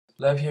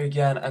Lev here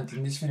again, and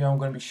in this video I'm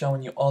going to be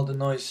showing you all of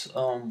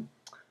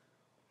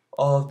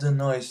the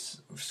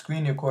noise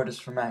screen recorders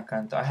for Mac,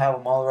 and I have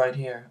them all right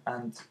here,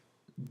 and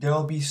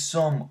there'll be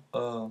some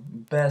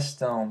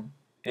best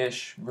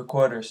ish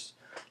recorders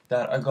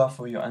that I got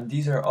for you, and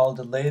these are all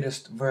the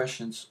latest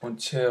versions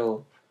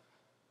until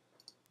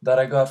that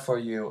I got for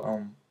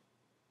you.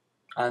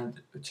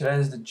 And today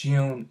is the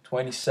June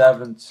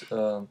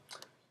 27th,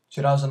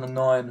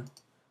 2009,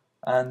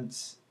 and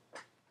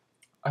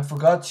I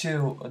forgot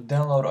to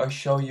download or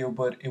show you,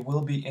 but it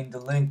will be in the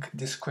link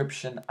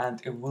description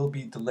and it will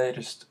be the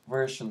latest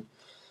version.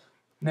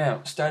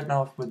 Now, starting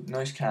off with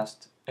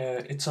Noisecast.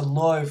 It's a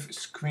live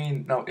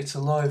screen, no, it's a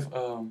live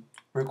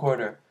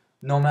recorder.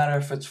 No matter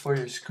if it's for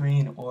your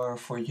screen or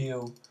for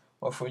you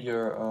or for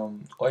your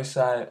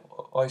eyesight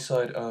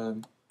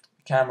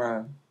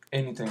camera,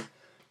 anything.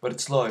 But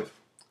it's live,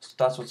 so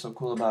that's what's so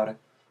cool about it.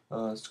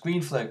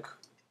 Screen flick.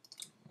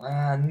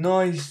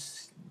 Noise,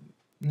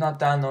 not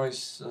that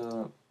noise.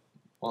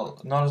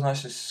 Well, not as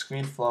nice as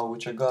ScreenFlow,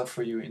 which I got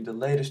for you in the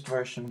latest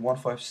version,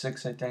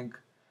 156, I think.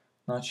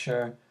 Not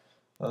sure,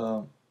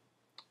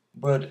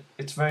 but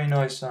it's very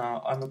nice.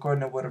 I'm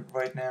recording it with it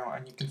right now,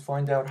 and you can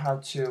find out how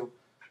to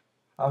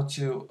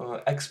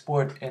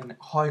export in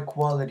high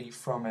quality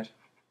from it.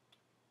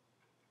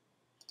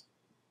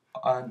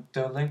 And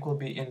the link will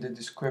be in the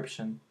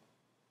description.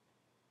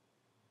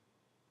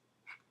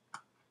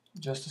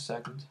 Just a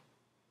second.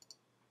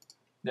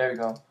 There you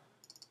go.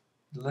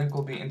 The link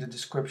will be in the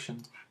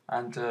description,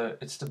 and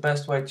it's the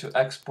best way to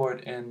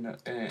export in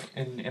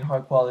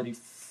high quality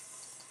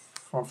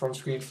from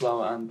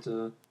ScreenFlow,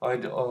 and I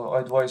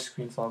advise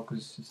ScreenFlow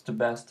because it's the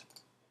best.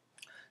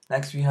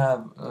 Next we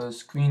have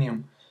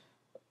Screenium.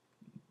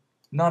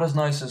 Not as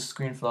nice as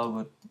ScreenFlow,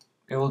 but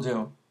it will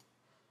do.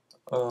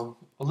 A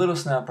little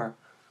snapper.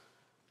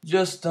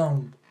 Just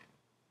okay,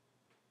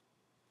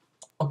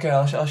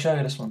 I'll show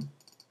you this one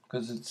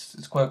because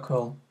it's quite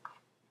cool.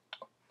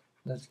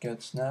 Let's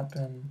get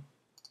snapping.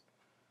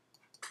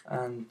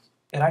 And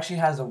it actually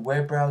has a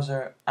web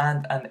browser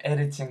and an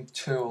editing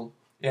tool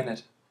in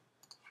it.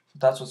 So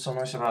that's what's so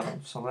nice about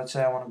it. So let's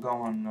say I want to go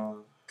on,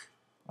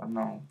 I don't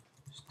know,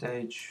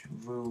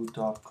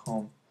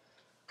 stagevoo.com.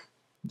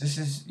 This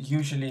is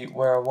usually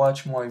where I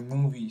watch my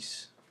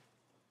movies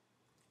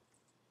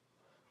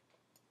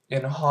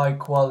in high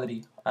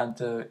quality, and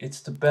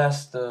it's the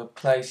best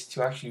place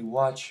to actually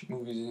watch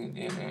movies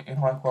in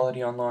high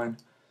quality online.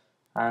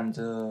 And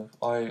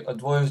I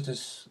advise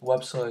this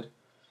website.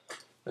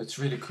 It's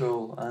really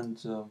cool,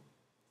 and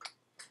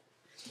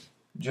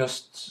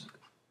just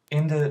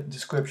in the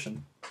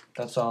description.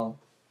 That's all.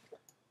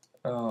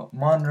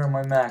 Monitor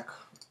my Mac.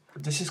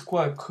 This is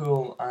quite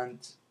cool,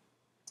 and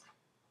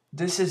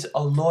this is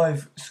a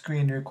live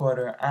screen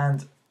recorder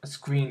and a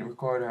screen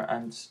recorder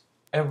and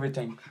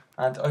everything.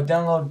 And I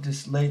downloaded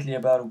this lately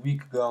about a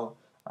week ago,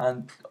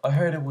 and I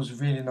heard it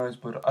was really nice,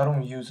 but I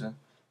don't use it.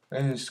 I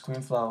use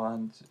ScreenFlow,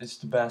 and it's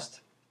the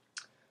best.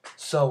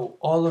 So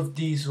all of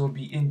these will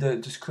be in the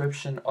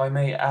description. I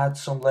may add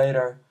some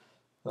later.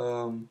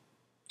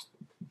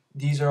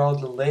 These are all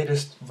the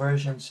latest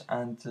versions,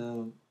 and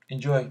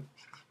enjoy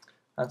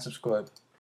and subscribe.